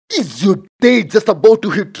Is your day just about to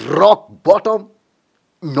hit rock bottom?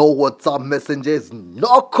 No WhatsApp messages,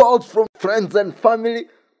 no calls from friends and family?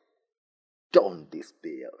 Don't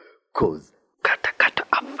despair, cause Kata Kata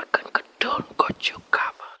African Cartoon got you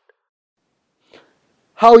covered.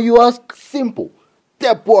 How you ask? Simple.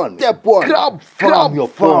 Step one. Grab your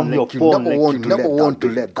phone like you never want to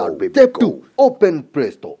let go. Step 2, open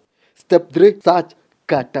Play Store. Step 3, search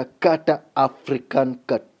Kata Kata African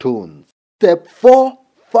Cartoons. Step 4,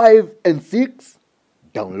 5 and 6,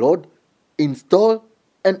 download, install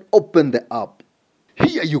and open the app.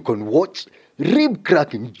 Here you can watch rib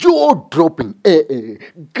cracking, jaw dropping,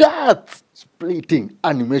 guts splitting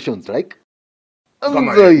animations like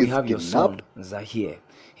We have your son, Zahir.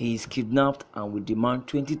 He is kidnapped and we demand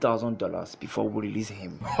 $20,000 before we release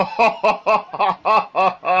him.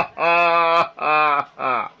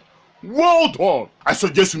 Well done! I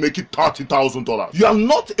suggest you make it $30,000. You are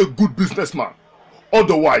not a good businessman.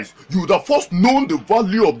 Otherwise, you would have first known the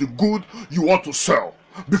value of the good you want to sell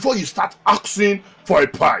before you start asking for a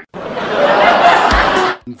price.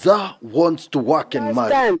 Nza wants to work and Last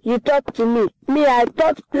marry. time you talked to me, I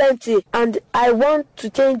thought plenty and I want to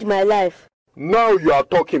change my life. Now you are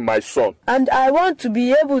talking, my son. And I want to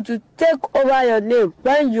be able to take over your name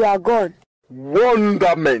when you are gone.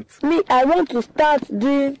 Wonderment. I want to start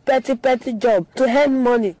doing petty job to earn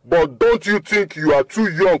money. But don't you think you are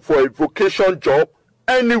too young for a vocation job?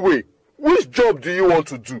 Anyway, which job do you want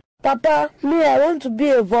to do? Papa, I want to be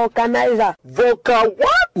a vulcanizer.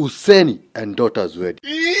 What? Useni and daughter's wedding.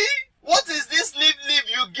 What is this leaf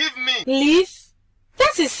you give me? Leaf?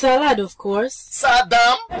 That is salad, of course.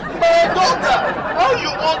 Saddam? My daughter, how you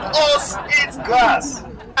want us eat grass?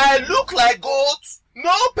 I look like goat,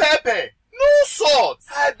 no pepper, no salt.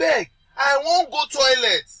 I beg, I won't go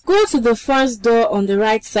toilet. Go to the first door on the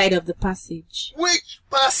right side of the passage. Which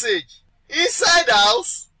passage? Inside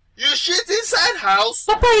house? You shit inside house?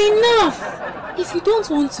 Papa, enough! If you don't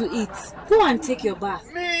want to eat, go and take your bath.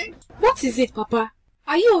 Me? What is it, Papa?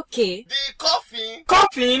 Are you okay? The coffin?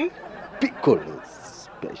 Coffin? Piccolo's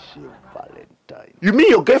special Valentine. You mean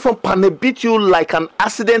your girlfriend panel beat you like an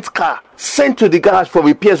accident car sent to the garage for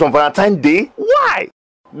repairs on Valentine's Day? Why?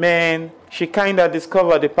 Man, she kinda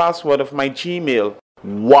discovered the password of my Gmail.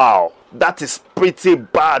 Wow, that is pretty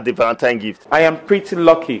bad, the Valentine gift. I am pretty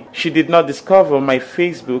lucky she did not discover my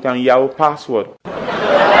Facebook and Yahoo password.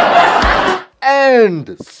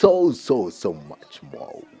 And so much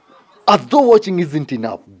more. As though watching isn't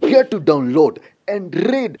enough, get to download and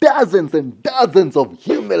read dozens and dozens of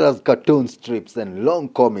humorous cartoon strips and long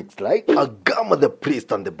comics like Agama the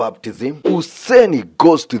Priest and the Baptism, Useni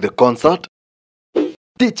Goes to the Concert,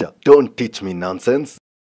 Teacher, Don't Teach Me Nonsense,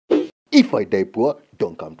 If I Die Poor,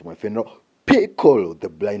 Don't Come to My Funeral, Piccolo the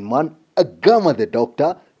Blind Man, Agama the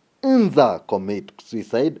Doctor, Nza Commit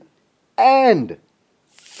Suicide, and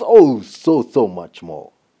so much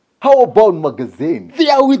more. How about magazines? They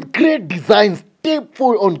are with great designs,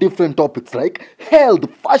 full on different topics like health,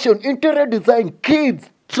 fashion, interior design, kids,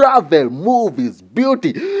 travel, movies,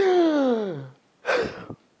 beauty,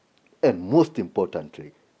 and most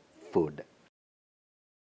importantly, food.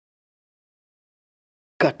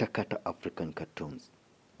 Kata Kata African Cartoons.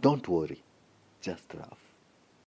 Don't worry, just laugh.